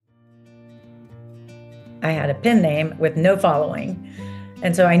I had a pen name with no following.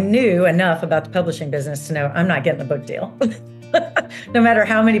 And so I knew enough about the publishing business to know I'm not getting a book deal. No matter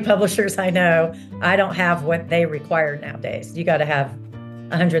how many publishers I know, I don't have what they require nowadays. You got to have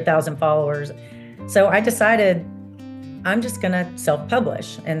 100,000 followers. So I decided I'm just going to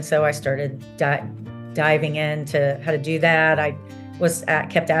self-publish. And so I started diving into how to do that. I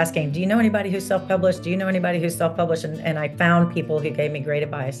kept asking, do you know anybody who's self-published? Do you know anybody who's self-published? And I found people who gave me great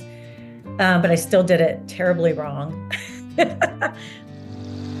advice. But I still did it terribly wrong.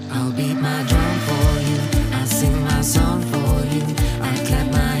 I'll beat my drum for you. I'll sing my song for you. I'll clap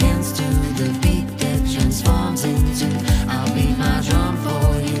my hands to the beat that transforms into. I'll beat my drum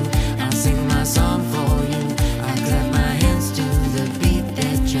for you. I'll sing my song for you. I'll clap my hands to the beat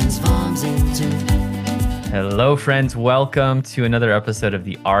that transforms into. Hello, friends. Welcome to another episode of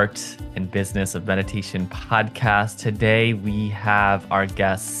the Art and Business of Meditation podcast. Today, we have our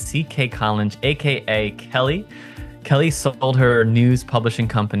guest, C.K. Conlon, aka Kelly. Kelly sold her news publishing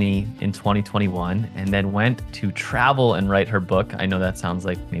company in 2021 and then went to travel and write her book. I know that sounds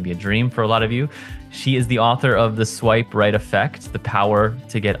like maybe a dream for a lot of you. She is the author of The Swipe Right Effect, The Power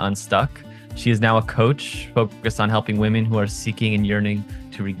to Get Unstuck. She is now a coach focused on helping women who are seeking and yearning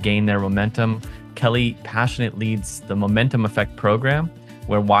to regain their momentum. Kelly passionately leads the Momentum Effect program,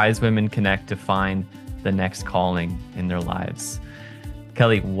 where wise women connect to find the next calling in their lives.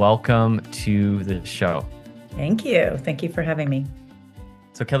 Kelly, welcome to the show. Thank you. Thank you for having me.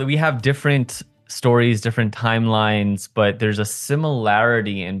 So Kelly, we have different stories, different timelines, but there's a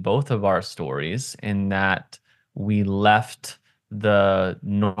similarity in both of our stories in that we left the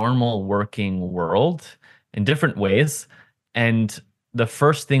normal working world in different ways. And the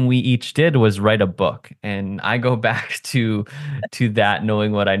first thing we each did was write a book. And I go back to that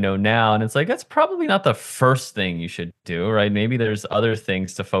knowing what I know now. And it's like, that's probably not the first thing you should do, right? Maybe there's other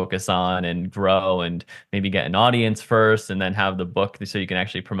things to focus on and grow and maybe get an audience first and then have the book so you can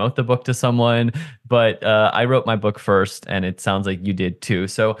actually promote the book to someone. But I wrote my book first and it sounds like you did too.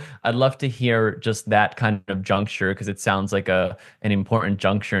 So I'd love to hear just that kind of juncture because it sounds like an important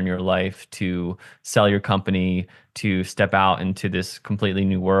juncture in your life to sell your company, to step out into this completely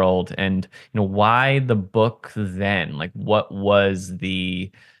new world. And why the book then? Like, what was the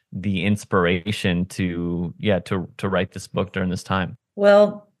inspiration to write this book during this time?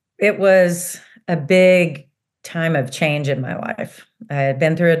 Well, it was a big time of change in my life. I had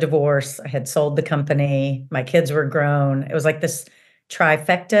been through a divorce. I had sold the company. My kids were grown. It was like this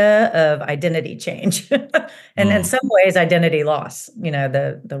trifecta of identity change. And in some ways, identity loss.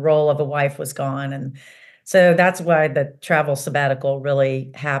 The role of a wife was gone. And so that's why the travel sabbatical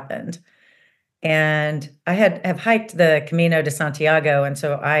really happened. And I have hiked the Camino de Santiago. And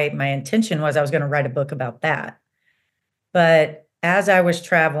so my intention was I was going to write a book about that. But as I was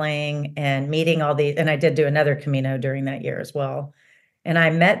traveling and meeting and I did do another Camino during that year as well. And I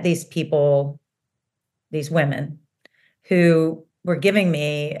met these people, these women who were giving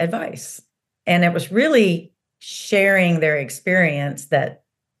me advice. And it was really sharing their experience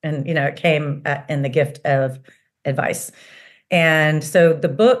and it came in the gift of advice. And so the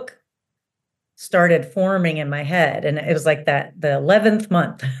book started forming in my head. And it was like the 11th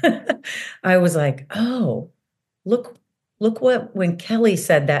month, I was like, oh, look when Kelly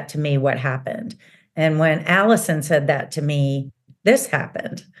said that to me, what happened? And when Allison said that to me, this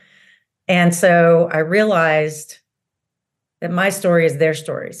happened. And so I realized that my story is their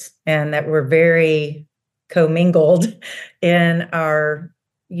stories and that we're very commingled in our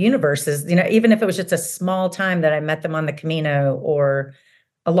universes, even if it was just a small time that I met them on the Camino or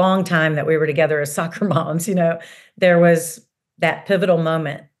a long time that we were together as soccer moms, there was that pivotal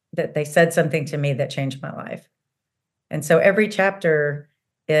moment that they said something to me that changed my life. And so every chapter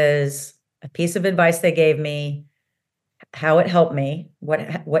is a piece of advice they gave me, how it helped me,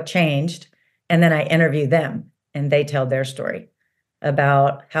 what changed, and then I interview them and they tell their story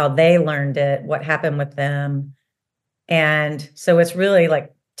about how they learned it, what happened with them. And so it's really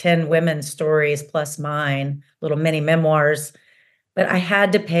like 10 women's stories plus mine, little mini memoirs. But I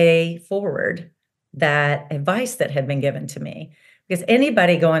had to pay forward that advice that had been given to me because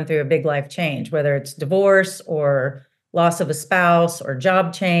anybody going through a big life change, whether it's divorce or loss of a spouse or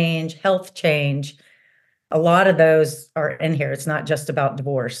job change, health change, a lot of those are in here. It's not just about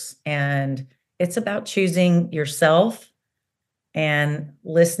divorce. And it's about choosing yourself and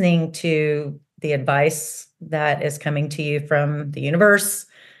listening to the advice that is coming to you from the universe,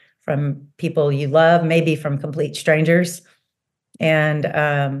 from people you love, maybe from complete strangers, and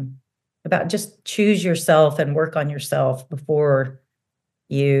about just choose yourself and work on yourself before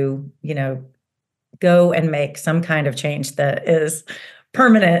you go and make some kind of change that is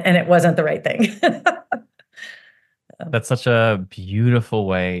permanent and it wasn't the right thing. That's such a beautiful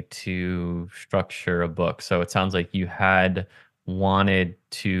way to structure a book. So it sounds like you had wanted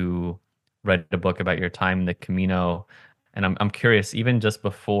to write a book about your time in the Camino. And I'm curious, even just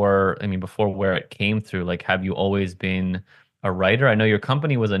before, I mean, before where it came through, like, have you always been a writer? I know your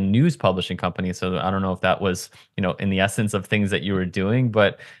company was a news publishing company, so I don't know if that was, in the essence of things that you were doing,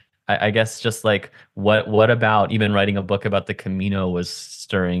 but I guess just like what about even writing a book about the Camino was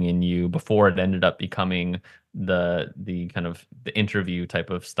stirring in you before it ended up becoming the kind of the interview type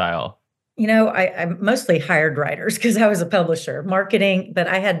of style? I mostly hired writers because I was a publisher, marketing, but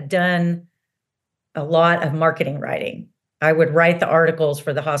I had done a lot of marketing writing. I would write the articles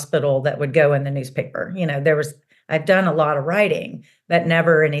for the hospital that would go in the newspaper. I've done a lot of writing, but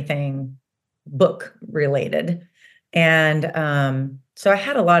never anything book related. And so I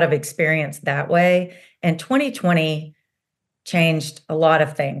had a lot of experience that way. And 2020 changed a lot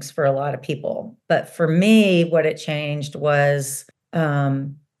of things for a lot of people. But for me, what it changed was I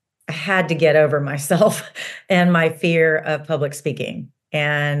had to get over myself and my fear of public speaking.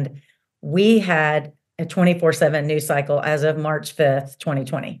 And we had a 24/7 news cycle as of March 5th,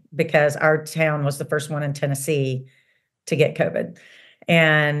 2020, because our town was the first one in Tennessee to get COVID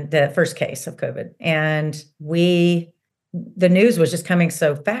and the first case of COVID. And the news was just coming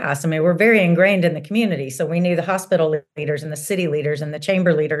so fast. I mean, we're very ingrained in the community. So we knew the hospital leaders and the city leaders and the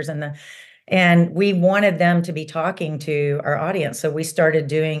chamber leaders and we wanted them to be talking to our audience. So we started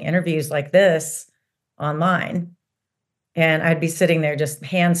doing interviews like this online. And I'd be sitting there just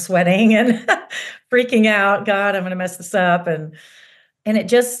hands sweating and freaking out. God, I'm going to mess this up. And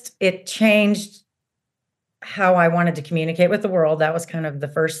it changed how I wanted to communicate with the world. That was kind of the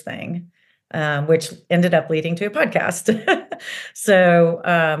first thing, which ended up leading to a podcast.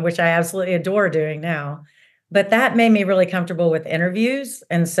 So, which I absolutely adore doing now. But that made me really comfortable with interviews.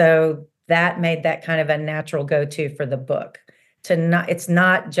 And so that made that kind of a natural go-to for the book. It's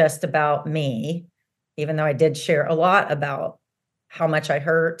not just about me, even though I did share a lot about how much I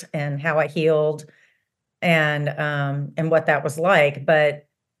hurt and how I healed and what that was like. But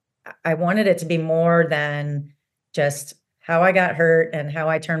I wanted it to be more than just how I got hurt and how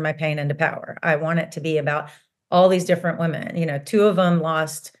I turned my pain into power. I want it to be about all these different women. Two of them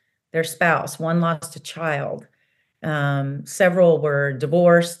lost their spouse, one lost a child. Several were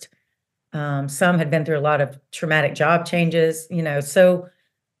divorced. Some had been through a lot of traumatic job changes, so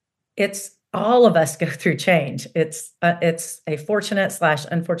it's all of us go through change. It's a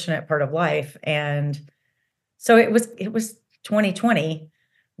fortunate/unfortunate part of life. And so it was 2020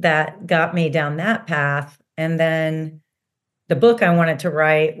 that got me down that path. And then the book I wanted to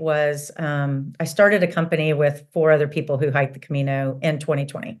write was, I started a company with 4 other people who hiked the Camino in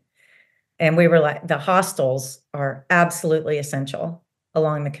 2020. And we were like, the hostels are absolutely essential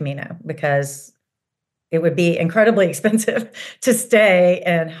along the Camino because it would be incredibly expensive to stay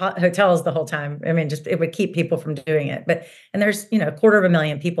in hotels the whole time. I mean, just it would keep people from doing it. And there's,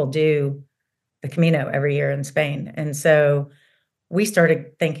 250,000 people do the Camino every year in Spain. And so we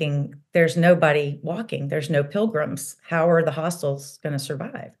started thinking there's nobody walking, there's no pilgrims. How are the hostels going to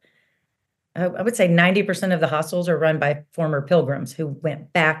survive? I would say 90% of the hostels are run by former pilgrims who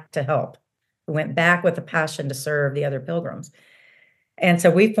went back to help, who went back with a passion to serve the other pilgrims. And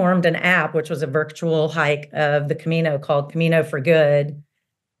so we formed an app, which was a virtual hike of the Camino called Camino for Good.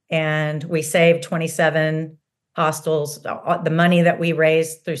 And we saved 27 hostels. The money that we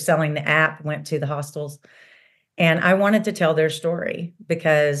raised through selling the app went to the hostels. And I wanted to tell their story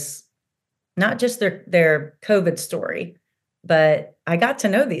because not just their COVID story, but I got to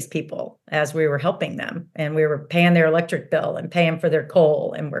know these people as we were helping them. And we were paying their electric bill and paying for their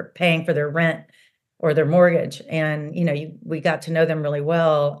coal and we're paying for their rent or their mortgage. And, we got to know them really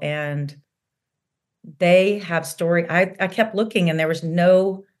well. And they have story. I kept looking and there was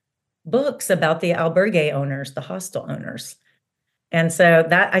no books about the albergue owners, the hostel owners. And so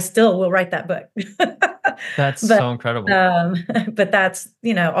that I still will write that book. That's so incredible. But that's,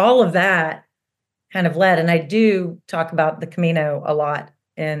 all of that kind of led. And I do talk about the Camino a lot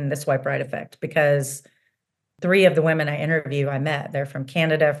in the Swipe Right Effect because 3 of the women I interview, I met. They're from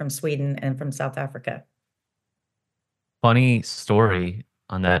Canada, from Sweden, and from South Africa. Funny story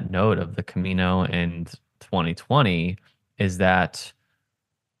on that note of the Camino in 2020 is that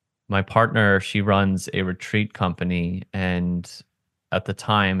my partner, she runs a retreat company, and at the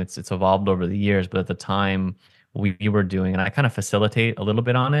time, it's evolved over the years, but at the time we were doing, and I kind of facilitate a little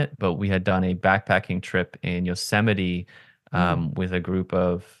bit on it, but we had done a backpacking trip in Yosemite with a group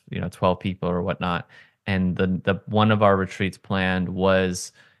of 12 people or whatnot. And the one of our retreats planned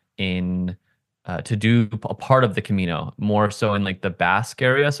was in to do a part of the Camino, more so in like the Basque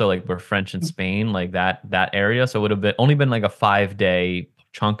area, so like we're French in Spain, like that area. So it would have been only been like a 5 day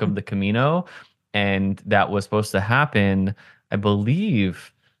chunk of the Camino, and that was supposed to happen, I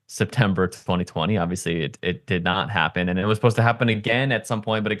believe, September 2020. Obviously, it did not happen, and it was supposed to happen again at some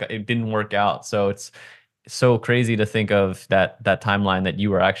point, but it didn't work out. So it's so crazy to think of that timeline that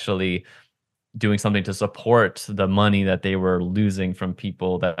you were actually doing something to support the money that they were losing from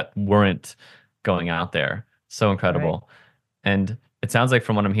people that weren't going out there. So Right. incredible. And it sounds like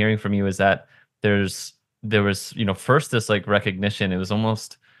from what I'm hearing from you is that there was, first this like recognition. It was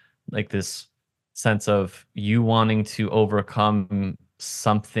almost like this sense of you wanting to overcome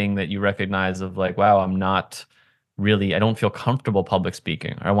something that you recognize of like, wow, I don't feel comfortable public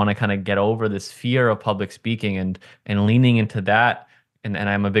speaking. I want to kind of get over this fear of public speaking and leaning into that. And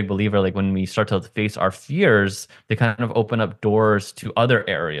I'm a big believer, like when we start to face our fears, they kind of open up doors to other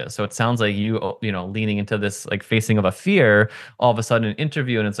areas. So it sounds like leaning into this like facing of a fear, all of a sudden an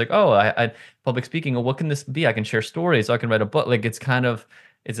interview, and it's like, oh, I public speaking. Well, what can this be? I can share stories. So I can write a book. Like it's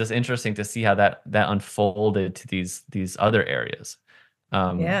just interesting to see how that unfolded to these other areas.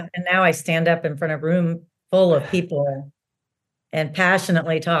 Um, Yeah. And now I stand up in front of a room full of people and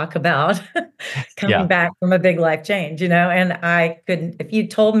passionately talk about coming yeah. back from a big life change, and I couldn't, if you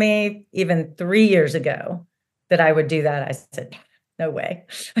told me even 3 years ago that I would do that, I said, no way.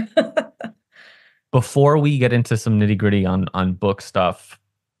 Before we get into some nitty gritty on book stuff,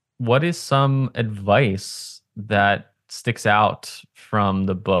 what is some advice that sticks out from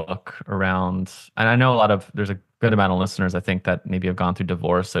the book around, and I know there's a good amount of listeners, I think, that maybe have gone through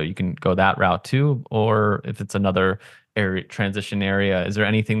divorce, so you can go that route too, or if it's another area, transition area, is there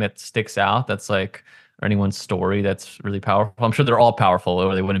anything that sticks out that's like, or anyone's story that's really powerful? I'm sure they're all powerful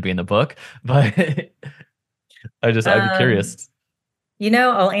or they wouldn't be in the book, but I'd be Um, curious.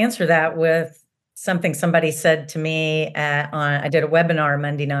 I'll answer that with something somebody said to me I did a webinar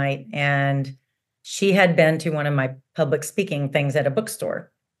Monday night, and she had been to one of my public speaking things at a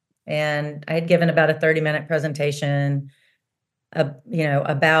bookstore. And I had given about a 30-minute presentation,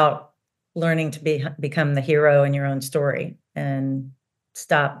 about learning to become the hero in your own story and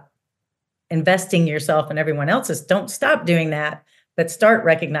stop investing yourself in everyone else's. Don't stop doing that, but start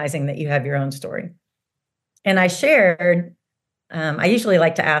recognizing that you have your own story. And I shared, I usually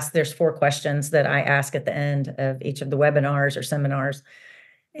like to ask, there's 4 questions that I ask at the end of each of the webinars or seminars.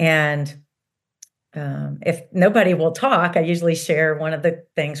 And if nobody will talk, I usually share one of the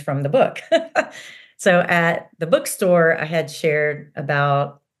things from the book. So at the bookstore, I had shared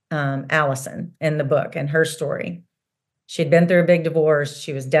about Allison in the book and her story. She'd been through a big divorce.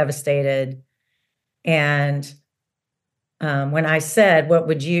 She was devastated. And when I said,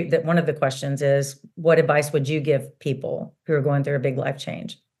 that one of the questions is, what advice would you give people who are going through a big life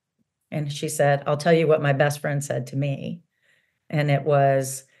change? And she said, I'll tell you what my best friend said to me. And it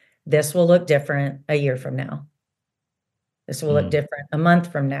was, this will look different a year from now. This will look Mm, different a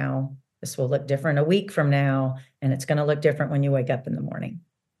month from now. This will look different a week from now. And it's going to look different when you wake up in the morning,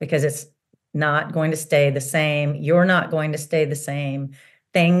 because it's not going to stay the same. You're not going to stay the same.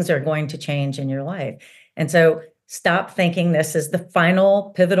 Things are going to change in your life. And so stop thinking this is the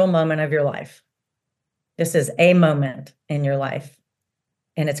final pivotal moment of your life. This is a moment in your life,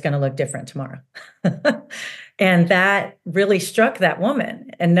 and it's going to look different tomorrow. And that really struck that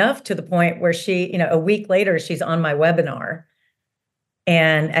woman enough to the point where she, a week later, she's on my webinar.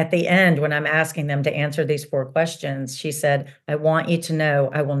 And at the end, when I'm asking them to answer these 4 questions, she said, I want you to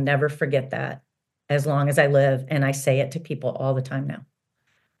know I will never forget that as long as I live. And I say it to people all the time now.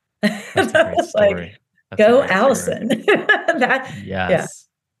 that's a great It's like, story. That's a go great story. Allison. Yeah, Yes.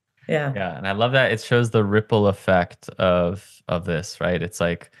 yeah. Yeah, and I love that it shows the ripple effect of this, right? It's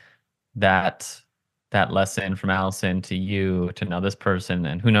like that that lesson from Allison to you to now this person,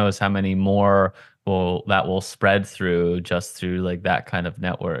 and who knows how many more will spread through like that kind of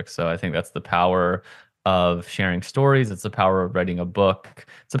network. So I think that's the power of sharing stories. It's the power of writing a book.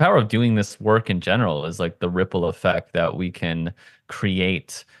 It's the power of doing this work in general, is like the ripple effect that we can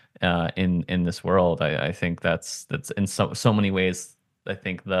create in this world. I think that's in so many ways. I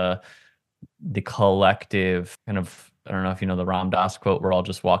think the collective kind of, I don't know if you know the Ram Dass quote, we're all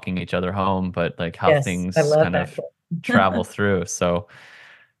just walking each other home, but like how Yes, I things love kind that of quote. travel through. So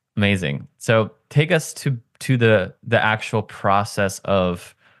amazing. So take us to the actual process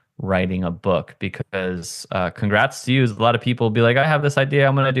of writing a book, because congrats to you. A lot of people be like, I have this idea,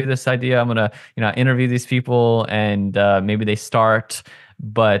 I'm gonna do this idea, I'm gonna interview these people, and maybe they start,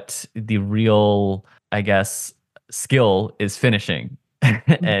 but the real, I guess, skill is finishing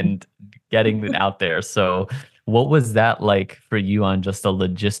and getting it out there. So What was that like for you on just a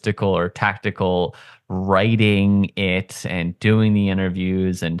logistical or tactical writing it and doing the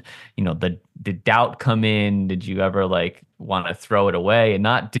interviews and did doubt come in? Did you ever like want to throw it away and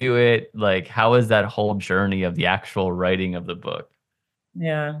not do it? Like how was that whole journey of the actual writing of the book?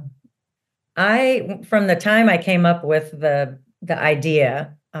 Yeah. From the time I came up with the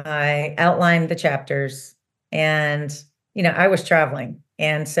idea, I outlined the chapters and, I was traveling.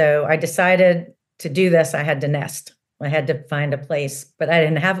 And so I decided to do this. I had to nest. I had to find a place, but I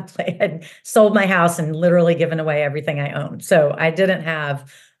didn't have a place. I'd sold my house and literally given away everything I owned. So I didn't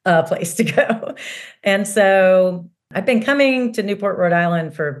have a place to go. And so I've been coming to Newport, Rhode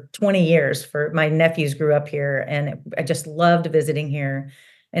Island for 20 years. For my nephews grew up here, and I just loved visiting here.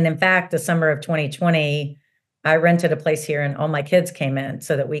 And in fact, the summer of 2020, I rented a place here and all my kids came in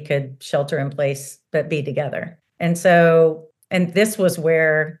so that we could shelter in place but be together. And this was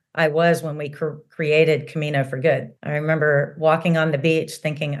where I was when we created Camino for Good. I remember walking on the beach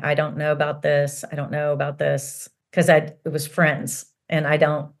thinking, I don't know about this. I don't know about this, because it was friends. And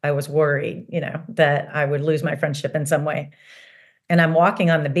I was worried, that I would lose my friendship in some way. And I'm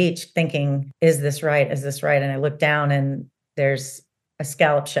walking on the beach thinking, is this right? Is this right? And I look down and there's a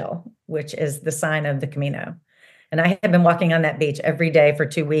scallop shell, which is the sign of the Camino. And I had been walking on that beach every day for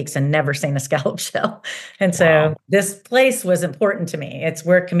 2 weeks and never seen a scallop shell. And so this place was important to me. It's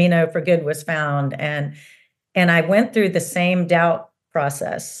where Camino for Good was found. And I went through the same doubt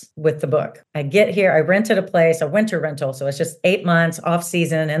process with the book. I get here, I rented a place, a winter rental. So it's just 8 months off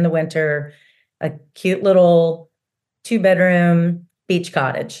season in the winter, a cute little 2-bedroom beach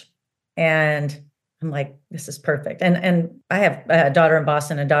cottage. And I'm like, this is perfect. And I have a daughter in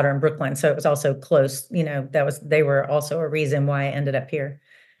Boston, a daughter in Brooklyn. So it was also close, they were also a reason why I ended up here.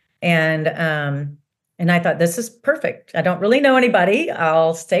 And I thought, this is perfect. I don't really know anybody.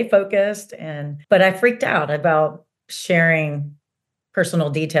 I'll stay focused. But I freaked out about sharing personal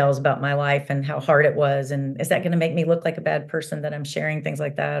details about my life and how hard it was. And is that going to make me look like a bad person that I'm sharing things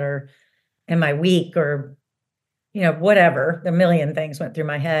like that? Or am I weak? Or whatever, a million things went through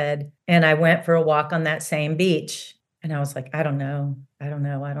my head. And I went for a walk on that same beach. And I was like, I don't know.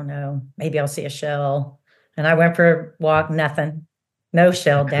 Maybe I'll see a shell. And I went for a walk, nothing. No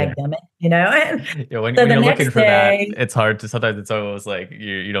shell, dadgummit, And Yeah, when so you're looking for that, day, it's hard to, sometimes it's almost like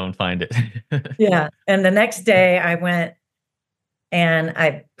you don't find it. yeah. And the next day I went and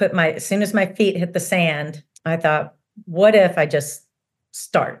I as soon as my feet hit the sand, I thought, what if I just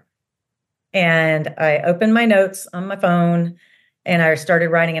start? And I opened my notes on my phone and I started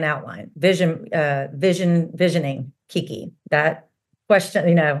writing an outline. Visioning Kiki. That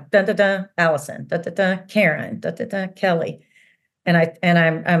question, Allison, Karen, Kelly. And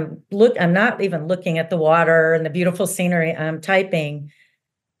I'm not even looking at the water and the beautiful scenery. I'm typing.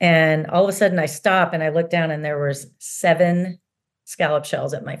 And all of a sudden I stop and I look down and there was 7 scallop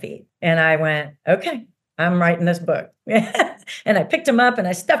shells at my feet. And I went, okay, I'm writing this book. And I picked them up and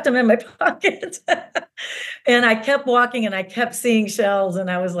I stuffed them in my pocket. And I kept walking and I kept seeing shells. And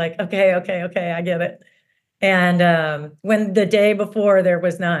I was like, okay, I get it. And when the day before there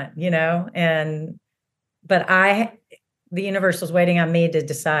was none, but the universe was waiting on me to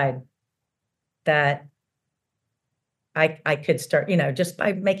decide that I could start, just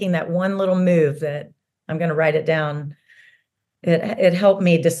by making that one little move that I'm going to write it down. It helped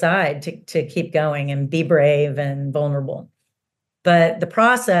me decide to keep going and be brave and vulnerable. But the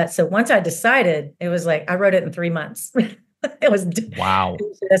process, so once I decided, it was like I wrote it in 3 months. It was wow.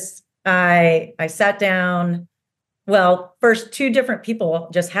 I sat down. Well, first 2 different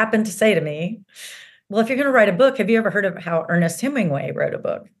people just happened to say to me, well, if you're going to write a book, have you ever heard of how Ernest Hemingway wrote a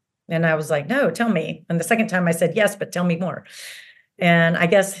book? And I was like, no, tell me. And the second time I said, yes, but tell me more. And I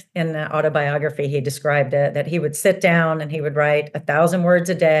guess in the autobiography, he described it that he would sit down and he would write 1,000 words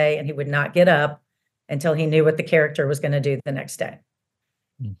a day and he would not get up until he knew what the character was going to do the next day.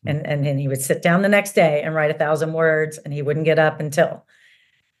 Mm-hmm. And then he would sit down the next day and write 1,000 words and he wouldn't get up until.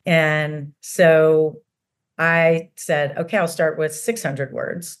 And so I said, okay, I'll start with 600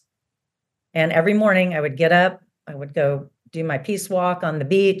 words. And every morning I would get up, I would go do my peace walk on the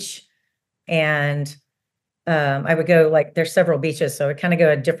beach, and I would go, like, there's several beaches, so I kind of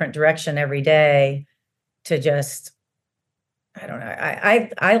go a different direction every day to just, I don't know.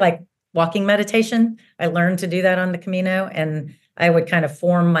 I like walking meditation. I learned to do that on the Camino, and I would kind of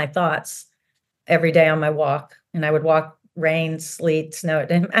form my thoughts every day on my walk, and I would walk rain, sleet, snow. It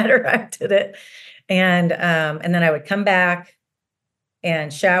didn't matter. I did it. And then I would come back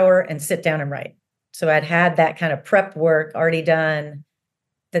and shower and sit down and write. So I'd had that kind of prep work already done,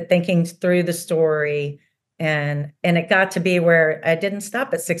 the thinking through the story. And it got to be where I didn't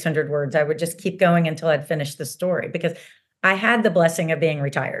stop at 600 words. I would just keep going until I'd finished the story because I had the blessing of being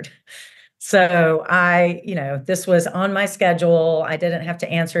retired. So this was on my schedule. I didn't have to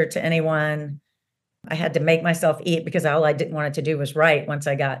answer to anyone. I had to make myself eat because all I didn't want it to do was write once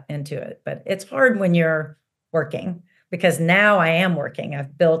I got into it. But it's hard when you're working because now I am working.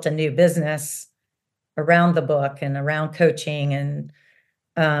 I've built a new business around the book and around coaching. And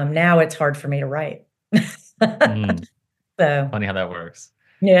now it's hard for me to write. Mm, So, funny how that works.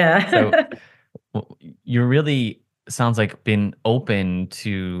 yeah. So you really sounds like been open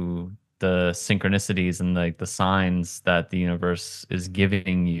to the synchronicities and like the signs that the universe is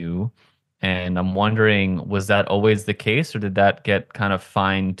giving you. And I'm wondering, was that always the case, or did that get kind of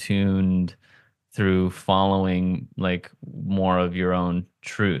fine-tuned through following like more of your own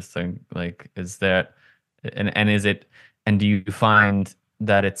truth? Like is that and is it and do you find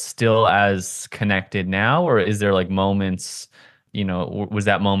that it's still as connected now, or is there like moments, was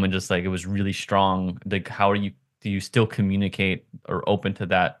that moment just like it was really strong? Like how do you still communicate or open to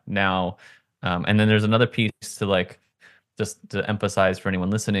that now? And then there's another piece to like just to emphasize for anyone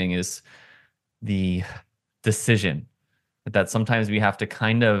listening is the decision that sometimes we have to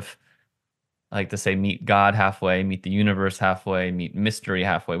kind of like to say meet God halfway, meet the universe halfway, meet mystery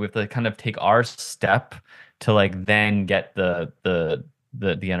halfway. We have to kind of take our step to like then get the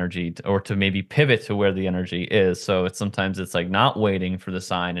energy or to maybe pivot to where the energy is. So sometimes it's like not waiting for the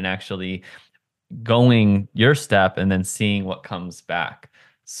sign and actually going your step and then seeing what comes back.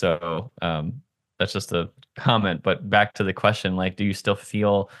 So that's just a comment, but back to the question, like, do you still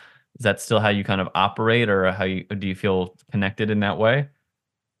feel, is that still how you kind of operate, or do you feel connected in that way?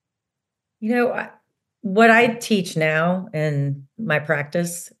 What I teach now in my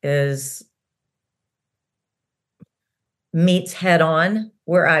practice is meets head on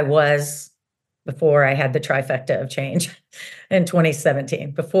where I was before I had the trifecta of change in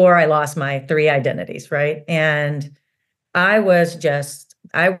 2017, before I lost my 3 identities, right? And I was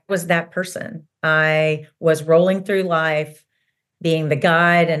that person. I was rolling through life, being the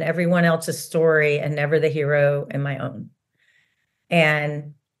guide in everyone else's story and never the hero in my own.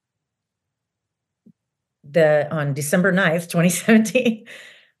 And on December 9th, 2017,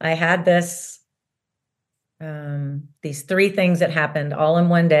 I had these 3 things that happened all in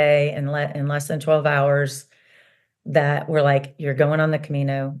one day in less than 12 hours that were like, you're going on the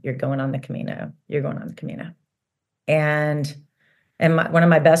Camino, you're going on the Camino, you're going on the Camino. And one of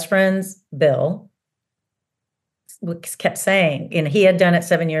my best friends, Bill, kept saying, and he had done it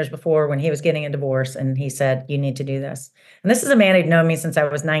 7 years before when he was getting a divorce, and he said, you need to do this. And this is a man who'd known me since I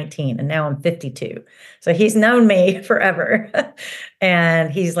was 19, and now I'm 52. So he's known me forever.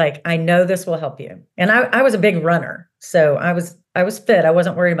 And he's like, I know this will help you. And I was a big runner, so I was fit. I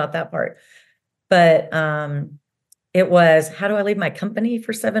wasn't worried about that part. But it was, how do I leave my company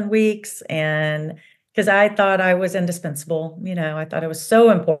for 7 weeks? And because I thought I was indispensable, I thought it was so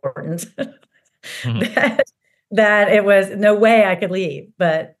important that it was no way I could leave,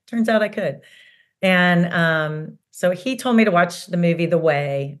 but turns out I could. And so he told me to watch the movie The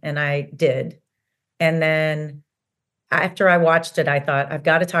Way, and I did. And then after I watched it, I thought, I've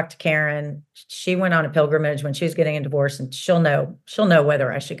got to talk to Karen. She went on a pilgrimage when she was getting a divorce, and she'll know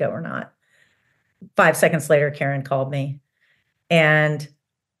whether I should go or not. 5 seconds later, Karen called me, and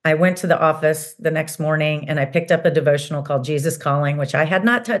I went to the office the next morning, and I picked up a devotional called Jesus Calling, which I had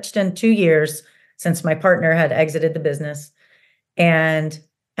not touched in 2 years since my partner had exited the business. And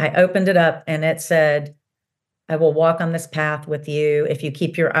I opened it up, and it said, I will walk on this path with you. If you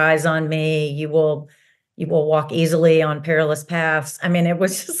keep your eyes on me, you will walk easily on perilous paths. I mean, it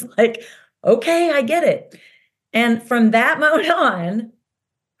was just like, okay, I get it. And from that moment on,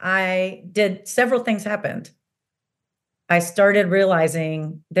 several things happened. I started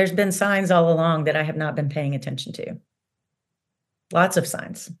realizing there's been signs all along that I have not been paying attention to. Lots of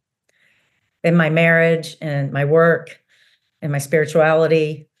signs. In my marriage and my work and my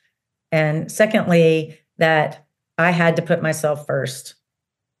spirituality. And secondly, that I had to put myself first,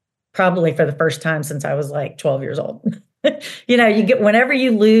 probably for the first time since I was like 12 years old. Whenever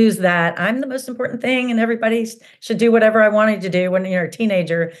you lose that, I'm the most important thing and everybody should do whatever I wanted to do when you're a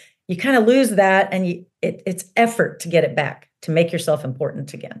teenager, you kind of lose that, and it's effort to get it back, to make yourself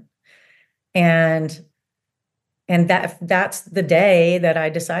important again. And that's the day that I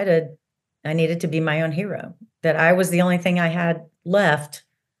decided I needed to be my own hero, that I was the only thing I had left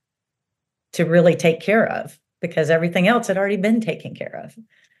to really take care of, because everything else had already been taken care of.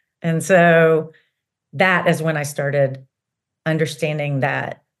 And so that is when I started understanding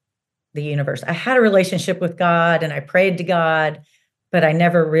that the universe, I had a relationship with God and I prayed to God, but I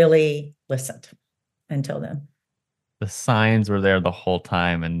never really listened. until then. The signs were there the whole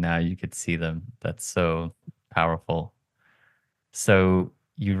time, and now you could see them. That's so powerful. So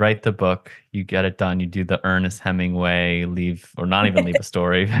you write the book, you get it done, you do the Ernest Hemingway leave, or not even leave a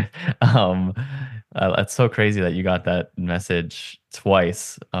story. um, it's so crazy that you got that message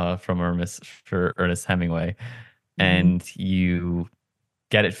twice from Ernest Hemingway, Mhm. and you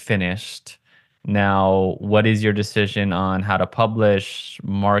get it finished. Now, what is your decision on how to publish,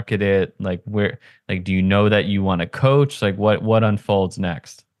 market it? Like where, like, do you know that you want to coach? Like what unfolds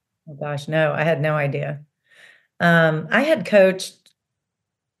next? Oh gosh, no, I had no idea. I had coached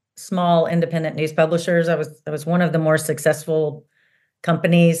small independent news publishers. I was one of the more successful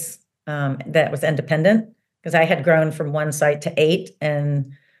companies that was independent because I had grown from one site to eight,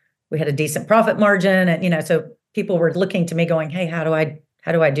 and we had a decent profit margin, and so people were looking to me going, "Hey, how do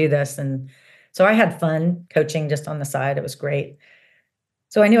I do this?" And so I had fun coaching just on the side. It was great.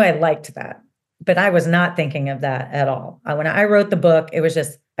 So I knew I liked that, but I was not thinking of that at all. When I wrote the book, it was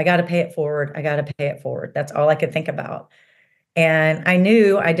just, I got to pay it forward. I got to pay it forward. That's all I could think about. And I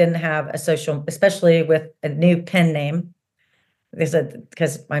knew I didn't have a social, especially with a new pen name,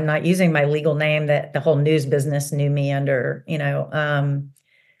 because I'm not using my legal name that the whole news business knew me under,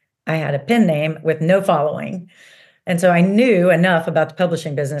 I had a pen name with no following. And so I knew enough about the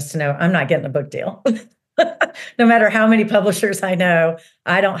publishing business to know I'm not getting a book deal. No matter how many publishers I know,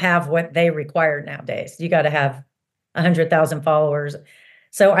 I don't have what they require nowadays. You got to have 100,000 followers.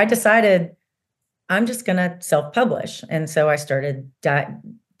 So I decided I'm just going to self-publish. And so I started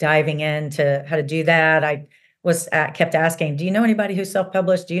diving into how to do that. Kept asking, do you know anybody who's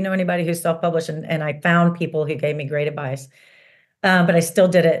self-published? Do you know anybody who's self-published? And I found people who gave me great advice. But I still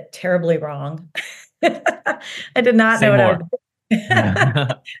did it terribly wrong. I did not Say know what I was more. doing.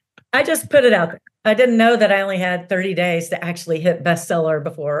 Yeah. I just put it out there. I didn't know that I only had 30 days to actually hit bestseller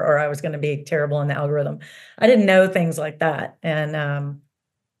before, or I was going to be terrible in the algorithm. I didn't know things like that. And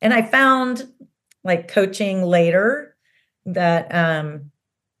I found like coaching later that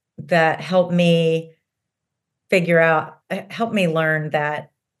helped me helped me learn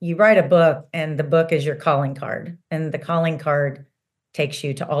that you write a book and the book is your calling card, and the calling card takes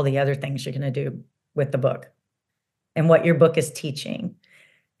you to all the other things you're going to do with the book and what your book is teaching.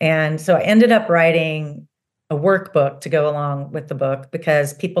 And so I ended up writing a workbook to go along with the book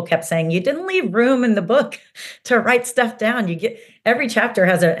because people kept saying, you didn't leave room in the book to write stuff down. Every chapter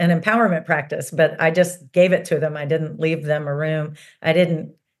has an empowerment practice, but I just gave it to them. I didn't leave them a room. I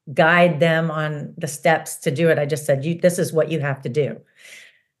didn't guide them on the steps to do it. I just said, this is what you have to do.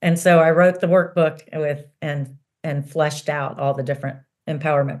 And so I wrote the workbook and fleshed out all the different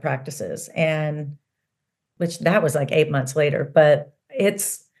empowerment practices, and which that was like 8 months later, but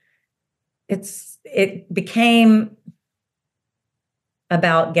it became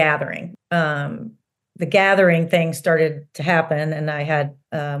about gathering. The gathering thing started to happen, and I had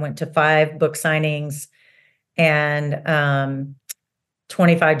went to 5 book signings and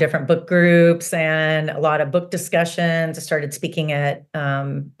 25 different book groups and a lot of book discussions. I started speaking at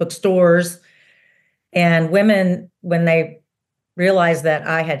bookstores, and women, when they realized that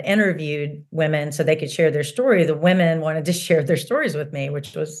I had interviewed women so they could share their story, the women wanted to share their stories with me,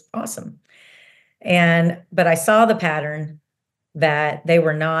 which was awesome. But I saw the pattern that they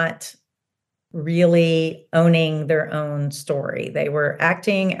were not really owning their own story. They were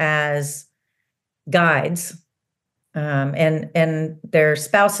acting as guides, and their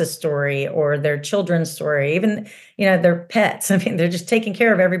spouse's story or their children's story, even, their pets. I mean, they're just taking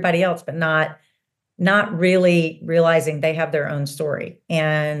care of everybody else, but not really realizing they have their own story.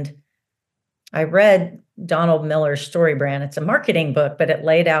 And I read Donald Miller's Story Brand. It's a marketing book, but it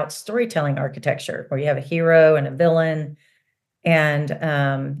laid out storytelling architecture where you have a hero and a villain and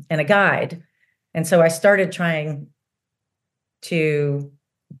a guide. And so I started trying to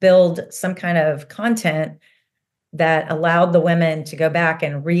build some kind of content that allowed the women to go back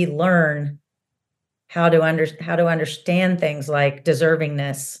and relearn how to understand things like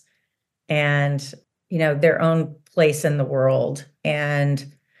deservingness and their own place in the world. And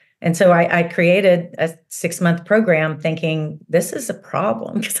so I created a 6-month program thinking this is a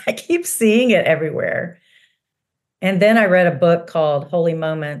problem because I keep seeing it everywhere. And then I read a book called Holy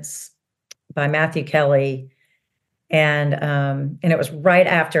Moments by Matthew Kelly. And it was right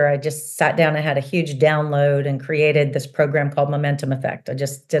after I just sat down and had a huge download and created this program called Momentum Effect. I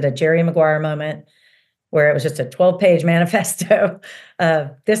just did a Jerry Maguire moment where it was just a 12-page manifesto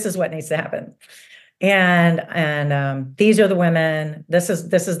of this is what needs to happen. And these are the women. This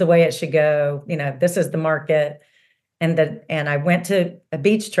is the way it should go. This is the market. And I went to a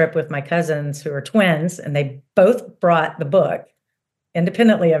beach trip with my cousins who are twins, and they both brought the book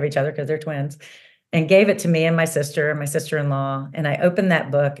independently of each other because they're twins. and gave it to me and my sister and my sister-in-law. And I opened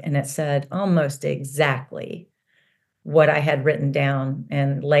that book and it said almost exactly what I had written down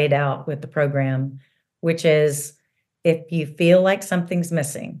and laid out with the program, which is if you feel like something's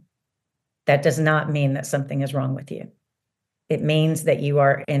missing, that does not mean that something is wrong with you. It means that you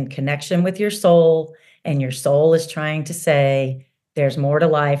are in connection with your soul, and your soul is trying to say, there's more to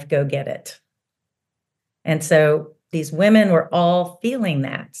life, go get it. And so these women were all feeling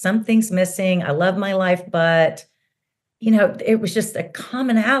that something's missing. I love my life, but it was just a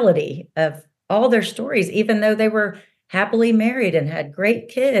commonality of all their stories, even though they were happily married and had great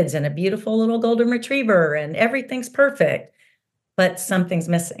kids and a beautiful little golden retriever and everything's perfect, but something's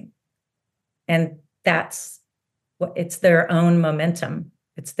missing. And that's what it's their own momentum.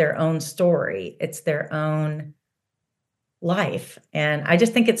 It's their own story. It's their own life. And I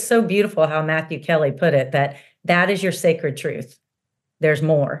just think it's so beautiful how Matthew Kelly put it, that is your sacred truth. There's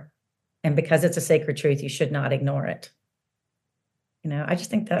more. And because it's a sacred truth, you should not ignore it. I just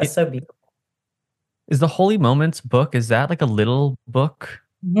think that's so beautiful. Is the Holy Moments book, is that like a little book?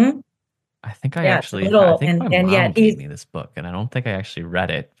 Mm-hmm. I think Yeah, actually, little, I think my and mom yet gave me this book, and I don't think I actually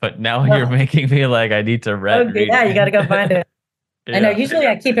read it. But now you're making me like I need to read yeah, it. you got to go find it. Yeah. I know. Usually,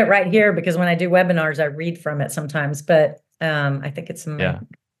 I keep it right here because when I do webinars, I read from it sometimes. But I think it's in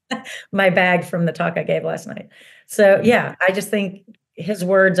my bag from the talk I gave last night. So yeah, I just think his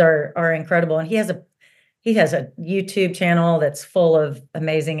words are incredible, and he has a YouTube channel that's full of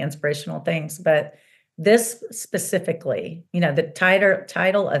amazing inspirational things. But this specifically, the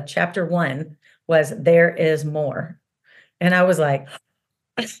title of chapter 1 was "There is More," and I was like,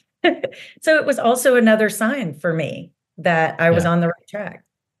 so it was also another sign for me that I was on the right track.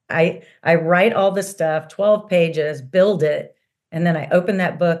 I write all this stuff, 12 pages, build it, and then I open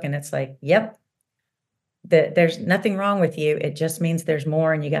that book and it's like, yep, there's nothing wrong with you. It just means there's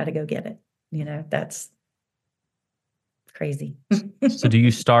more and you got to go get it. That's crazy. So do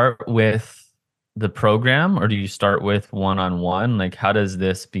you start with the program or do you start with one-on-one? Like, how does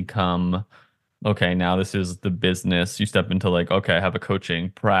this become, okay, now this is the business? You step into like, okay, I have a coaching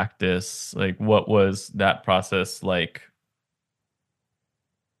practice. Like, what was that process like?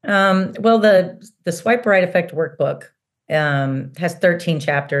 Well, the Swipe Right Effect workbook has 13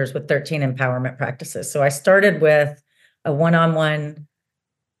 chapters with 13 empowerment practices. So I started with a one-on-one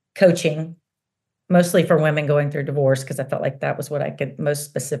coaching, mostly for women going through divorce, because I felt like that was what I could most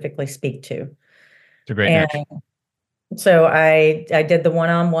specifically speak to. It's a great niche. So I did the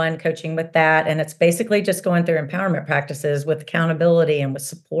one-on-one coaching with that, and it's basically just going through empowerment practices with accountability and with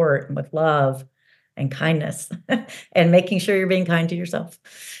support and with love and kindness and making sure you're being kind to yourself.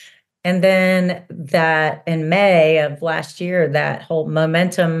 And then that in May of last year, that whole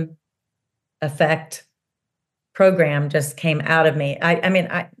momentum effect program just came out of me. I mean,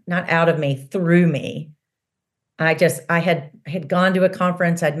 not out of me, through me. I had gone to a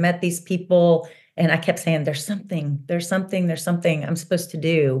conference, I'd met these people, and I kept saying, there's something I'm supposed to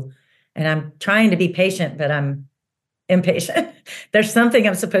do. And I'm trying to be patient, but I'm impatient. There's something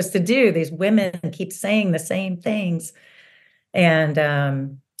I'm supposed to do. These women keep saying the same things. And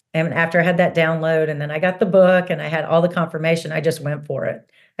after I had that download, and then I got the book and I had all the confirmation, I just went for it.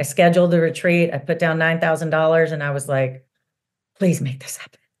 I scheduled the retreat. I put down $9,000 and I was like, please make this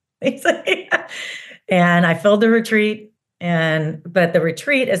happen. And I filled the retreat. But the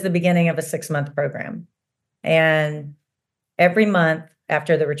retreat is the beginning of a 6-month program. And every month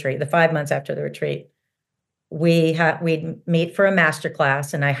after the retreat, the 5 months after the retreat, we'd meet for a master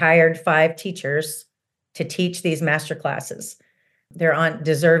class, and I hired 5 teachers to teach these master classes. They're on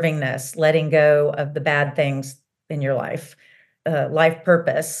deservingness, letting go of the bad things in your life, life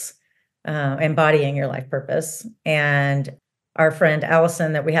purpose, embodying your life purpose. And our friend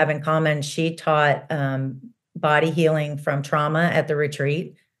Allison that we have in common, she taught body healing from trauma at the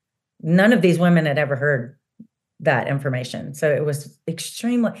retreat. None of these women had ever heard that information. So it was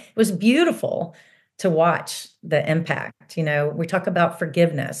it was beautiful to watch the impact. We talk about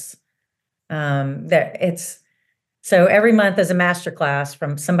forgiveness. So every month is a masterclass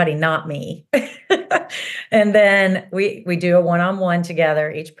from somebody, not me. And then we do a one-on-one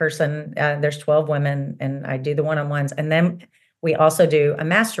together, each person, there's 12 women, and I do the one-on-ones. And then we also do a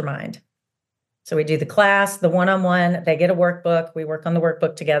mastermind. So we do the class, the one-on-one, they get a workbook, we work on the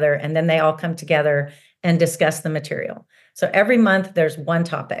workbook together, and then they all come together and discuss the material. So every month there's one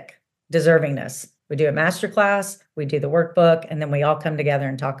topic, deservingness. We do a masterclass, we do the workbook, and then we all come together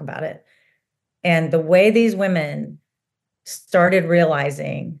and talk about it. And the way these women started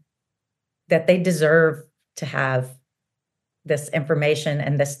realizing that they deserve to have this information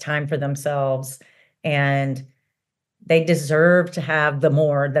and this time for themselves, and they deserve to have the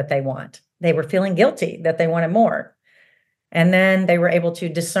more that they want. they were feeling guilty that they wanted more. And then they were able to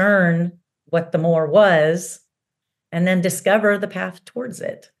discern what the more was and then discover the path towards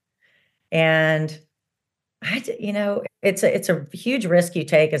it. And it's a huge risk you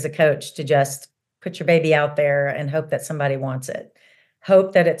take as a coach to just put your baby out there and hope that somebody wants it,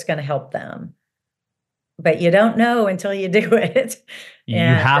 hope that it's going to help them. But you don't know until you do it. You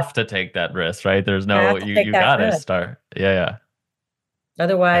And have to take that risk, right? There's I have no, to you take that gotta risk. start. Yeah.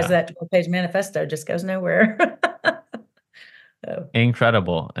 Otherwise, Yeah. that 12-page manifesto just goes nowhere. So,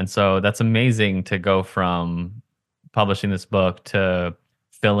 Incredible. And so that's amazing to go from publishing this book to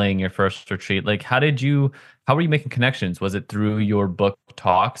filling your first retreat. Like, how were you making connections? Was it through your book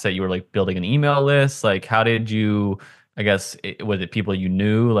talks that you were like building an email list? Like, how did you, I guess, was it people you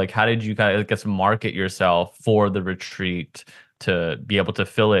knew? Like, how did you kind of, I guess, market yourself for the retreat to be able to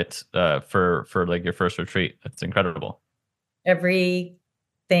fill it for like your first retreat? That's incredible.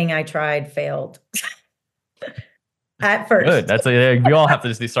 everything I tried failed at first. Good. That's we all have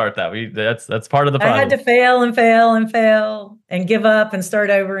to just start that. That's part of the I had process. to fail and fail and fail and give up and start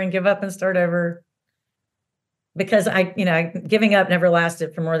over and give up and start over. Because giving up never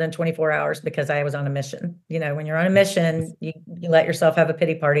lasted for more than 24 hours because I was on a mission. When you're on a mission, you let yourself have a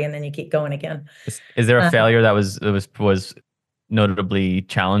pity party and then you keep going again. Is there a failure that was notably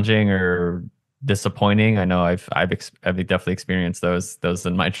challenging or disappointing? I know I've definitely experienced those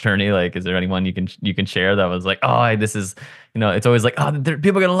in my journey. Like, is there anyone you can share that was like, oh, this is, it's always like, oh,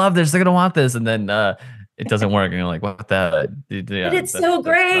 people are gonna love this, they're gonna want this, and then it doesn't work, and you're like, what the? Yeah, but it's so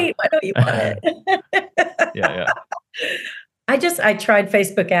great. Why don't you want it? Yeah. I tried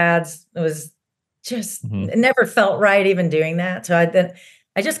Facebook ads. It was just, it never felt right even doing that. So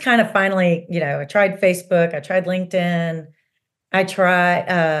I just kind of finally, I tried Facebook, I tried LinkedIn, I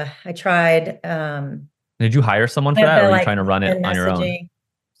tried. Did you hire someone for that, or were you trying to run it on your own?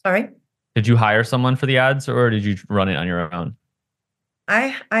 Sorry? Did you hire someone for the ads, or did you run it on your own?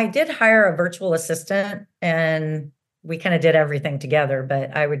 I did hire a virtual assistant, and we kind of did everything together,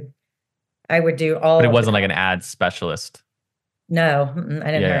 but I would do all. But it wasn't like an ad specialist. No, I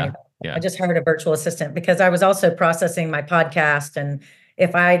didn't hire anybody. Yeah. I just hired a virtual assistant because I was also processing my podcast, and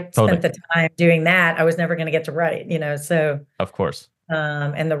if I spent the time doing that, I was never going to get to write. So of course.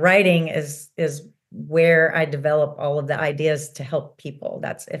 And the writing is where I develop all of the ideas to help people.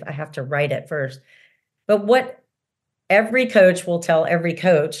 That's if I have to write it first. But what every coach will tell every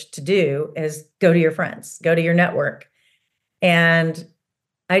coach to do is go to your friends, go to your network. And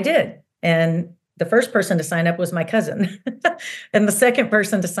I did. And the first person to sign up was my cousin. And the second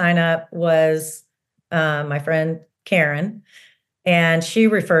person to sign up was my friend Karen. And she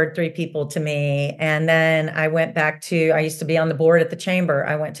referred 3 people to me. And then I went back I used to be on the board at the chamber.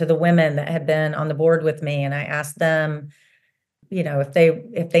 I went to the women that had been on the board with me, and I asked them,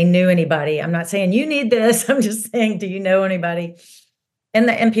 if they knew anybody. I'm not saying you need this. I'm just saying, do you know anybody?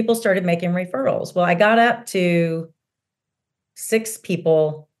 And people started making referrals. Well, I got up to 6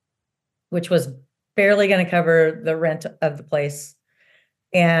 people, which was barely going to cover the rent of the place.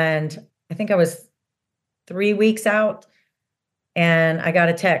 And I think I was 3 weeks out, and I got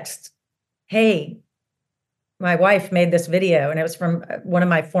a text, hey, my wife made this video, and it was from one of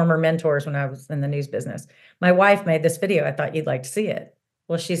my former mentors when I was in the news business. My wife made this video. I thought you'd like to see it.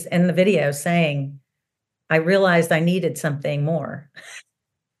 Well, she's in the video saying, I realized I needed something more.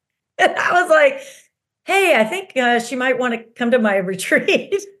 And I was like, hey, I think she might want to come to my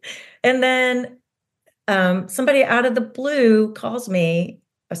retreat. And then somebody out of the blue calls me,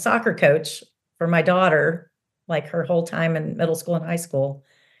 a soccer coach for my daughter, like her whole time in middle school and high school,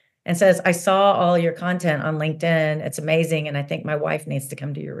 and says, I saw all your content on LinkedIn. It's amazing. And I think my wife needs to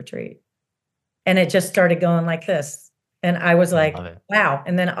come to your retreat. And it just started going like this. And I was like, wow.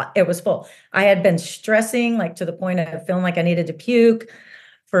 And then it was full. I had been stressing, like to the point of feeling like I needed to puke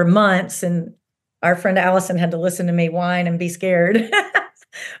for months. And our friend Allison had to listen to me whine and be scared.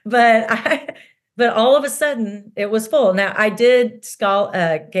 But all of a sudden it was full. Now I did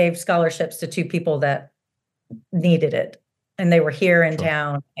gave scholarships to 2 people that needed it. And they were here in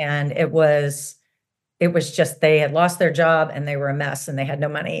town, and it was just, they had lost their job and they were a mess and they had no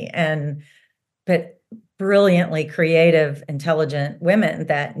money, but brilliantly creative, intelligent women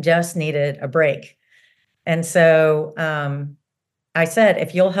that just needed a break. And so I said,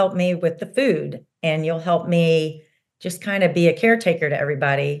 if you'll help me with the food and you'll help me just kind of be a caretaker to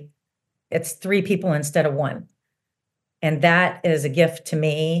everybody, it's 3 people instead of 1. And that is a gift to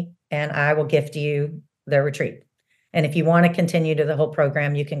me, and I will gift you the retreat. And if you want to continue to the whole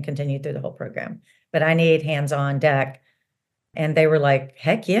program, you can continue through the whole program. But I need hands on deck. And they were like,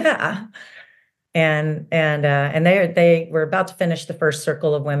 heck yeah. And they were about to finish the first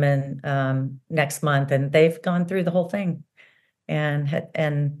circle of women next month, and they've gone through the whole thing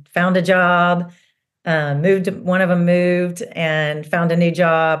and found a job. Moved. One of them moved and found a new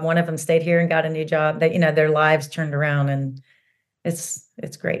job. One of them stayed here and got a new job. That, their lives turned around, and it's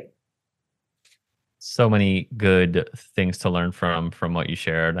great. So many good things to learn from what you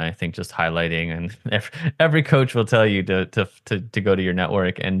shared. And I think just highlighting, and every coach will tell you to go to your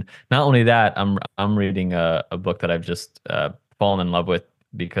network. And not only that, I'm reading a book that I've just fallen in love with,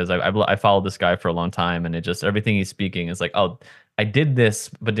 because I followed this guy for a long time, and it just, everything he's speaking is like, oh, I did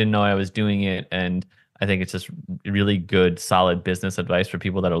this but didn't know I was doing it. And I think it's just really good, solid business advice for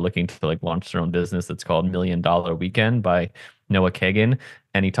people that are looking to like launch their own business. It's called $1 Million Weekend by Noah Kagan.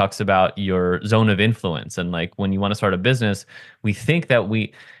 And he talks about your zone of influence. And like, when you want to start a business, we think that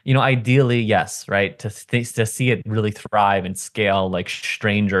ideally, yes, right, to see it really thrive and scale, like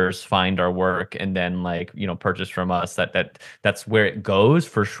strangers find our work and then like, purchase from us, that's where it goes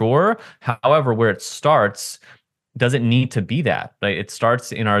for sure. However, where it starts doesn't need to be that, right? It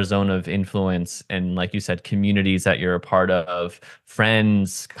starts in our zone of influence, and like you said, communities that you're a part of,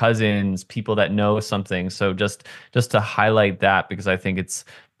 friends, cousins, people that know something. So just to highlight that, because I think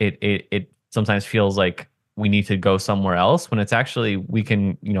it sometimes feels like we need to go somewhere else, when it's actually, we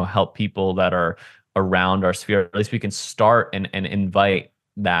can help people that are around our sphere. At least we can start and invite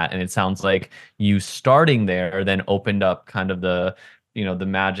that. And it sounds like you starting there then opened up kind of the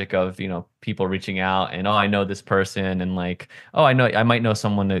magic of people reaching out and, oh, I know this person, and like, oh, I might know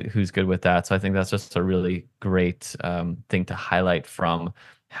someone who's good with that. So I think that's just a really great thing to highlight from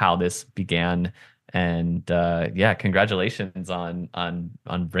how this began. And yeah, congratulations on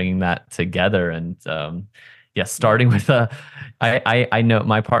bringing that together. And yeah, starting with I know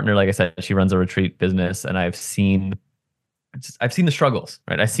my partner, like I said, she runs a retreat business, and I've seen the struggles,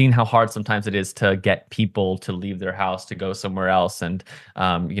 right? I've seen how hard sometimes it is to get people to leave their house to go somewhere else, and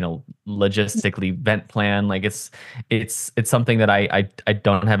logistically event plan. Like it's something that I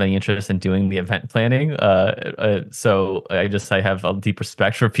don't have any interest in doing, the event planning. So I have a deep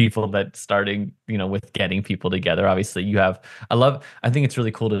respect for people that starting with getting people together. Obviously, I think it's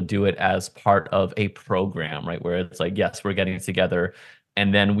really cool to do it as part of a program, right? Where it's like, yes, we're getting together,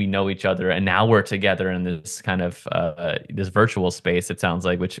 and then we know each other, and now we're together in this kind of this virtual space, it sounds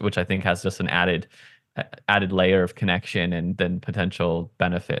like, which I think has just an added layer of connection and then potential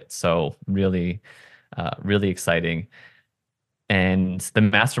benefit. So really really exciting. And the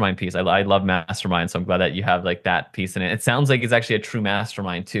mastermind piece, I love mastermind, so I'm glad that you have like that piece in it. It sounds like it's actually a true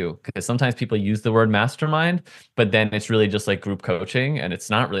mastermind too, because sometimes people use the word mastermind, but then it's really just like group coaching, and it's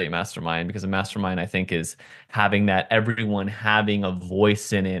not really a mastermind, because a mastermind, I think, is having that everyone having a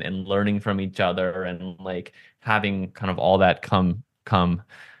voice in it and learning from each other, and like having kind of all that come.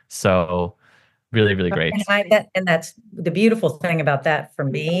 So really, really great. And that's the beautiful thing about that for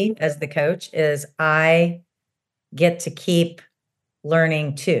me as the coach, is I get to keep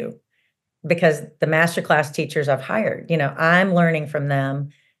learning too, because the masterclass teachers I've hired, I'm learning from them,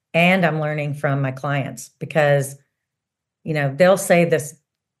 and I'm learning from my clients, because they'll say this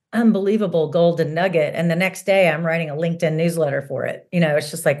unbelievable golden nugget, and the next day I'm writing a LinkedIn newsletter for it.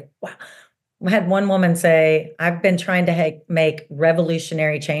 It's just like, wow. I had one woman say, I've been trying to make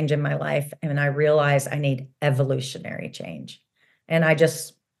revolutionary change in my life, and I realize I need evolutionary change. And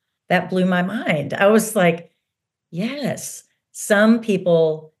that blew my mind. I was like, yes, some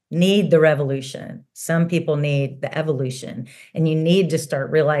people need the revolution. Some people need the evolution, and you need to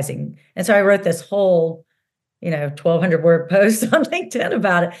start realizing. And so I wrote this whole, 1,200 word post on LinkedIn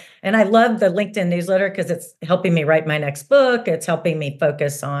about it. And I love the LinkedIn newsletter because it's helping me write my next book. It's helping me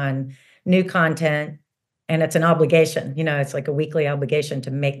focus on new content, and it's an obligation. It's like a weekly obligation to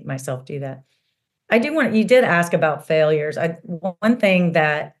make myself do that. You did ask about failures. One thing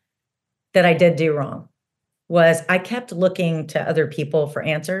that I did do wrong was I kept looking to other people for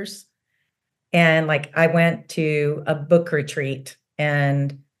answers. And like, I went to a book retreat,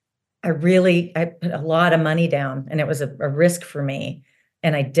 and I put a lot of money down, and it was a risk for me,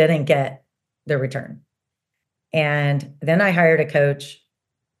 and I didn't get the return. And then I hired a coach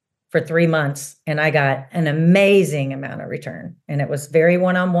for 3 months, and I got an amazing amount of return. And it was very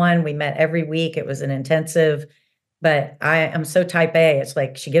one-on-one. We met every week. It was an intensive. But I'm so type A. It's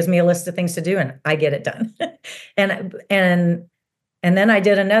like, she gives me a list of things to do, and I get it done. and then I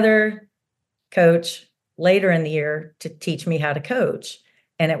did another coach later in the year to teach me how to coach.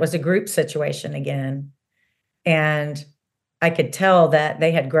 And it was a group situation again. And I could tell that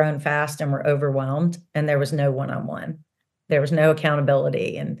they had grown fast and were overwhelmed, and there was no one-on-one. There was no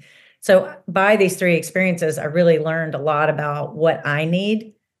accountability. And so by these 3 experiences, I really learned a lot about what I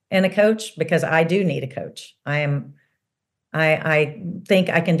need in a coach because I do need a coach. I think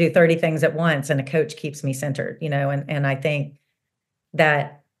I can do 30 things at once, and a coach keeps me centered, and I think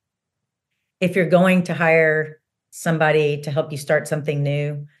that if you're going to hire somebody to help you start something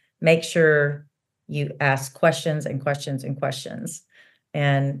new, make sure you ask questions and questions and questions,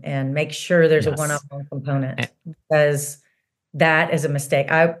 and make sure there's a Yes. one-on-one component, And- because that is a mistake.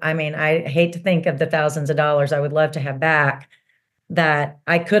 I mean, I hate to think of the thousands of dollars I would love to have back that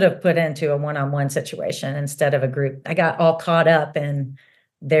I could have put into a one-on-one situation instead of a group. I got all caught up in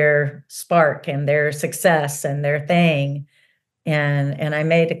their spark and their success and their thing. And I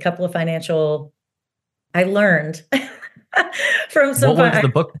made a couple of I learned from What was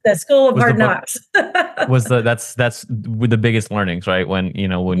the book? the School of Was the Hard book Knocks. That's with the biggest learnings, right? When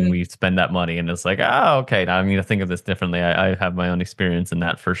Mhm. we spend that money and it's like, oh, okay, now I need to think of this differently. I have my own experience in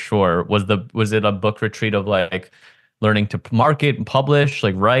that for sure. Was it a book retreat of like learning to market and publish,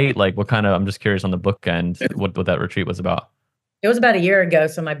 like write, like what kind of? I'm just curious on the book end, what that retreat was about. It was about a year ago,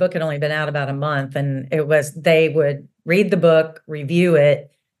 so my book had only been out about a month, and they would read the book, review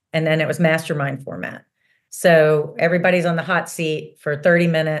it, and then it was mastermind format. So everybody's on the hot seat for 30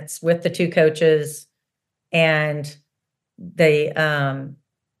 minutes with the two coaches, and the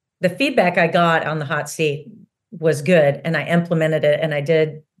feedback I got on the hot seat was good, and I implemented it, and I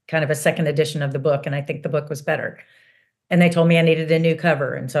did kind of a second edition of the book, and I think the book was better. And they told me I needed a new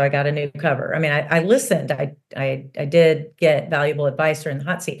cover, and so I got a new cover. I mean, I listened. I did get valuable advice during the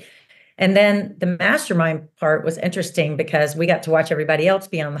hot seat. And then the mastermind part was interesting because we got to watch everybody else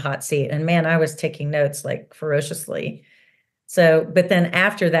be on the hot seat. And man, I was taking notes like ferociously. So, but then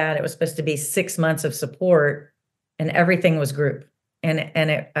after that, it was supposed to be 6 months of support, and everything was group.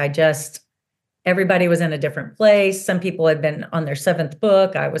 Everybody was in a different place. Some people had been on their 7th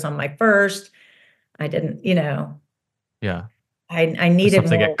book. I was on my first. I didn't, Yeah, I just needed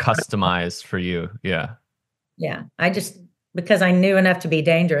something to more. get customized for you. Yeah, Yeah, because I knew enough to be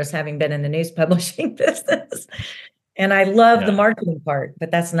dangerous, having been in the news publishing business. And I love the Yeah. marketing part,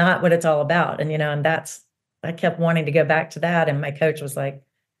 but that's not what it's all about. And I kept wanting to go back to that. And my coach was like,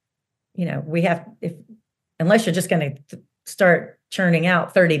 unless you're just going to start churning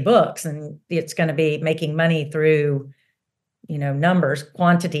out 30 books and it's going to be making money through, numbers,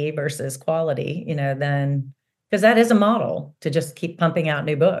 quantity versus quality, then, because that is a model to just keep pumping out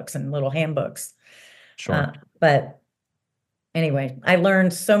new books and little handbooks. sure. But anyway, I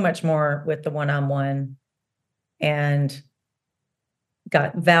learned so much more with the one-on-one and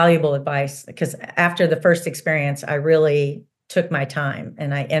got valuable advice, because after the first experience, I really took my time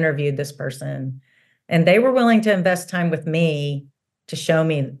and I interviewed this person, and they were willing to invest time with me to show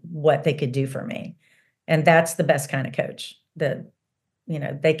me what they could do for me. And that's the best kind of coach, that,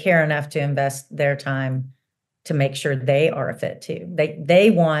 they care enough to invest their time to make sure they are a fit too. They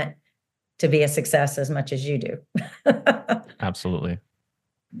want to be a success as much as you do. Absolutely.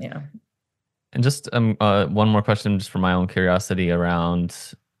 Yeah. And just one more question, just for my own curiosity around,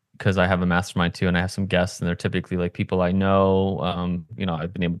 because I have a mastermind too, and I have some guests, and they're typically like people I know.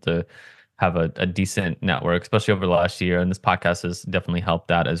 I've been able to have a decent network, especially over the last year, and this podcast has definitely helped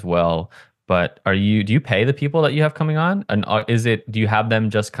that as well. But do you pay the people that you have coming on? And do you have them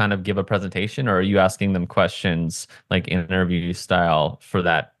just kind of give a presentation, or are you asking them questions like interview style for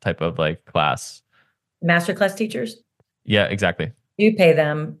that type of like class? Masterclass teachers, Yeah, exactly. you pay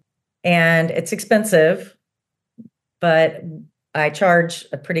them, and it's expensive, but I charge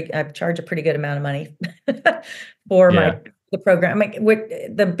a pretty good amount of money for Yeah. the program. I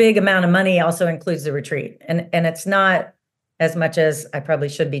mean, the big amount of money also includes the retreat, and it's not as much as I probably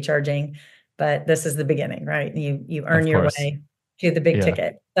should be charging, but this is the beginning, right? You earn Of your course. way to the big Yeah.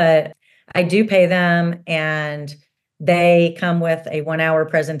 ticket. But I do pay them, and they come with a 1-hour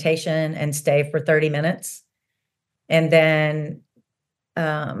presentation and stay for 30 minutes. And then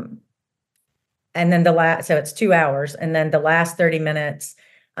so it's 2 hours. And then the last 30 minutes,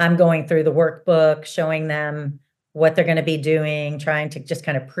 I'm going through the workbook, showing them what they're going to be doing, trying to just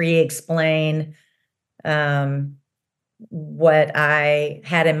kind of pre-explain what I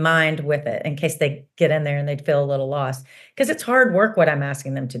had in mind with it, in case they get in there and they'd feel a little lost. Because it's hard work what I'm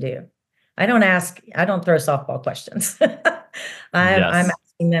asking them to do. I don't throw softball questions. I'm Yes.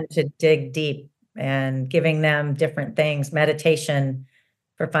 asking them to dig deep and giving them different things, meditation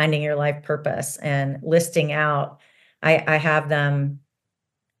for finding your life purpose, and listing out. I have them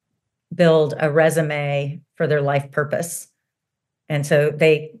build a resume for their life purpose. And so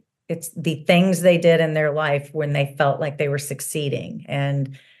it's the things they did in their life when they felt like they were succeeding.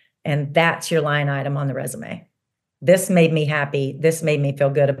 And that's your line item on the resume. This made me happy. This made me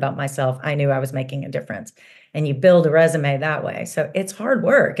feel good about myself. I knew I was making a difference. and you build a resume that way. So it's hard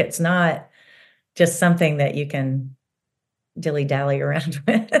work. It's not just something that you can dilly-dally around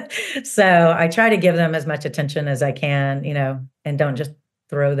with. So I try to give them as much attention as I can, and don't just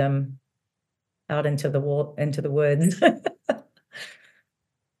throw them out into the woods.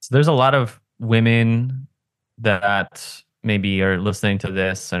 So there's a lot of women that maybe are listening to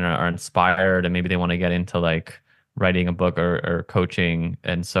this and are inspired, and maybe they want to get into like writing a book or coaching.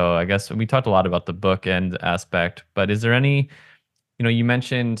 And so I guess we talked a lot about the book end aspect, but is there any, you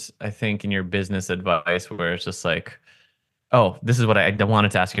mentioned, I think, in your business advice where it's just like, oh, this is what I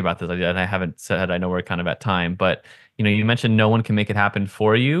wanted to ask you about this, and I haven't said. I know we're kind of at time, but you mentioned no one can make it happen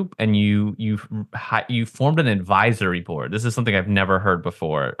for you, and you formed an advisory board. This is something I've never heard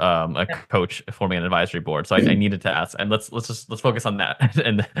before. A coach forming an advisory board. So I needed to ask, and let's focus on that.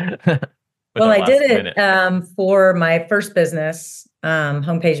 And well, I did it for my first business,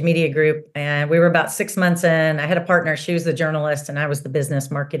 Homepage Media Group, and we were about 6 months in. I had a partner; she was the journalist, and I was the business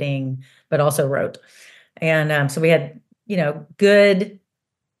marketing, but also wrote. And so we had good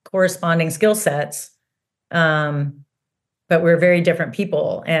corresponding skill sets, but we're very different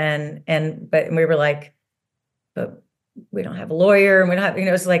people. But we were like, but we don't have a lawyer, and we don't have,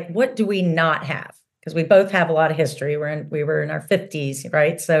 it's like, what do we not have? Because we both have a lot of history. We were in our 50s,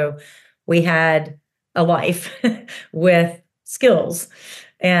 right? So we had a life with skills,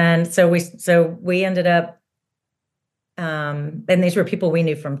 and so we ended up. And these were people we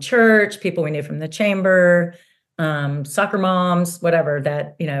knew from church, people we knew from the chamber, soccer moms, whatever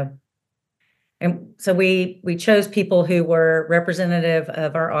that, and so we chose people who were representative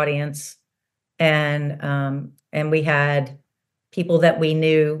of our audience, and we had people that we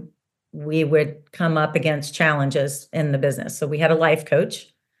knew we would come up against challenges in the business. So we had a life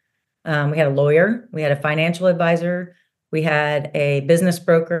coach, we had a lawyer, we had a financial advisor, we had a business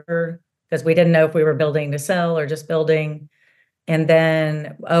broker, because we didn't know if we were building to sell or just building. And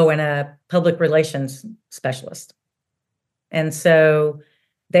then, and a public relations specialist. And so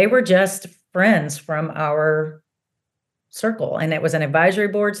they were just friends from our circle. And it was an advisory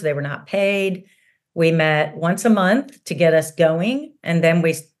board, so they were not paid. We met once a month to get us going. And then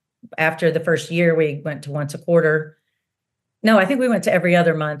after the first year, we went to once a quarter. No, I think we went to every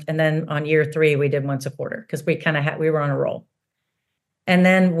other month. And then on year 3, we did once a quarter, because we were on a roll. And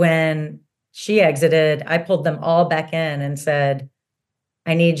then when she exited, I pulled them all back in and said,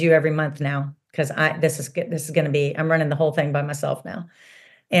 I need you every month now, because this is going to be, I'm running the whole thing by myself now.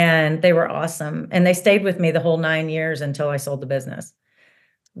 And they were awesome. And they stayed with me the whole 9 years until I sold the business.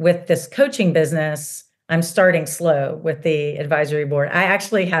 With this coaching business, I'm starting slow with the advisory board. I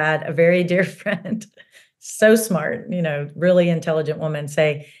actually had a very dear friend, so smart, really intelligent woman,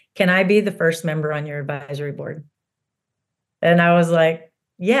 say, can I be the first member on your advisory board? And I was like,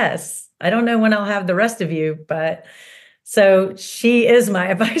 yes. I don't know when I'll have the rest of you, but so she is my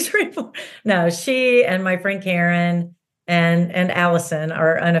advisory board. No, she and my friend Karen and Allison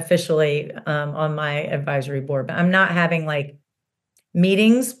are unofficially on my advisory board. But I'm not having like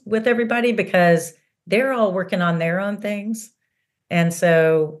meetings with everybody because they're all working on their own things. And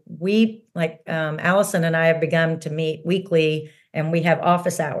so we, like Allison and I, have begun to meet weekly, and we have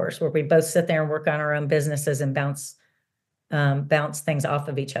office hours where we both sit there and work on our own businesses and bounce things off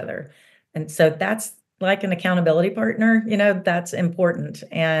of each other. And so that's like an accountability partner, that's important.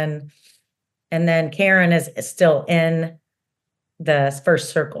 And then Karen is still in the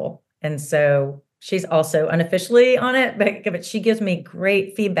first circle. And so she's also unofficially on it, but she gives me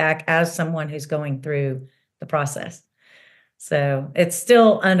great feedback as someone who's going through the process. So it's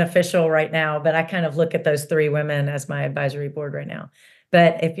still unofficial right now, but I kind of look at those 3 women as my advisory board right now.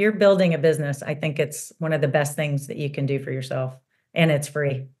 But if you're building a business, I think it's one of the best things that you can do for yourself, and it's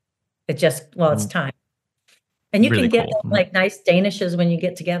free. It's time. And you really can get cool. like nice Danishes when you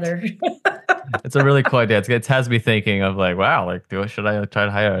get together. It's a really cool idea. It has me thinking of like, wow, like should I try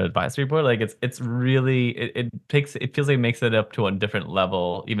to hire an advisory board? Like it's really, it feels like it makes it up to a different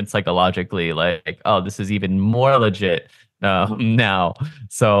level, even psychologically, like, oh, this is even more legit now.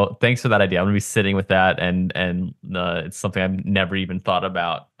 So thanks for that idea. I'm gonna be sitting with that, and it's something I've never even thought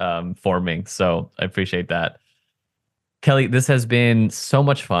about forming. So I appreciate that. Kelly, this has been so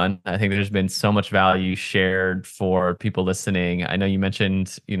much fun. I think there's been so much value shared for people listening. I know you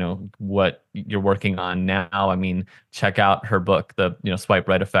mentioned, what you're working on now. I mean, check out her book, the, Swipe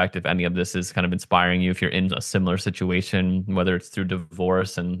Right Effect, if any of this is kind of inspiring you, if you're in a similar situation, whether it's through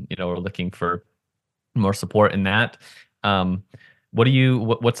divorce and, or looking for more support in that.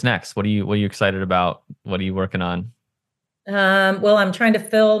 What's next? What are you excited about? What are you working on? Well, I'm trying to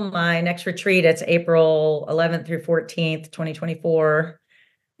fill my next retreat. It's April 11th through 14th, 2024.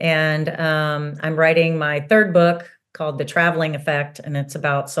 And I'm writing my third book called The Traveling Effect, and it's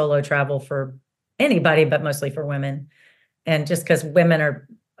about solo travel for anybody, but mostly for women. And just because women are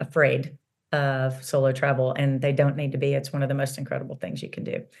afraid of solo travel, and they don't need to be. It's one of the most incredible things you can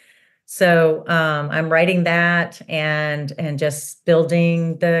do. So I'm writing that and just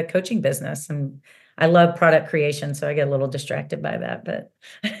building the coaching business. And I love product creation, so I get a little distracted by that. But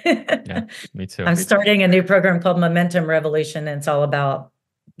Yeah, me too. I'm starting a new program called Momentum Revolution, and it's all about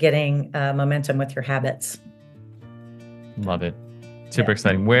getting momentum with your habits. Love it. Super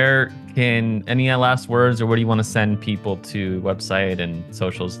exciting. Where can, any last words, or where do you want to send people to? Website and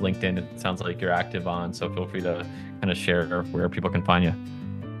socials, LinkedIn, it sounds like you're active on, so feel free to kind of share where people can find you.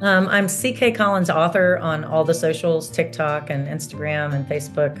 I'm CK Collins author on all the socials, TikTok and Instagram and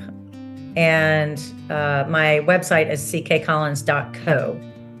Facebook. And my website is ckcollins.co.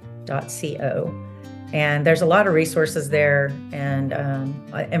 And there's a lot of resources there and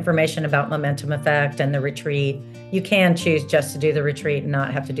information about Momentum Effect and the retreat. You can choose just to do the retreat and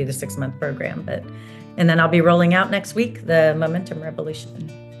not have to do the 6-month program. And then I'll be rolling out next week the Momentum Revolution.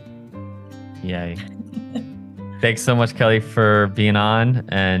 Yay. Thanks so much, Kelly, for being on.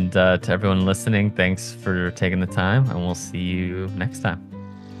 And to everyone listening, thanks for taking the time. And we'll see you next time.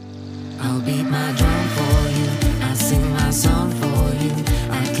 I'll beat my drum for you, I'll sing my song for you,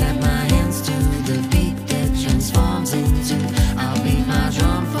 I'll clap my hands to the beat that transforms into. I'll beat my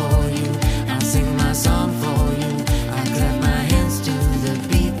drum for you, I'll sing my song for you, I'll clap my hands to the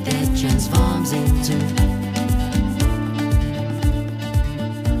beat that transforms into.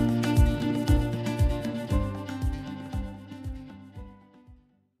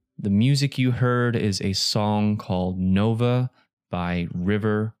 The music you heard is a song called Nova by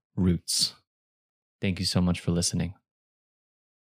River Roots. Thank you so much for listening.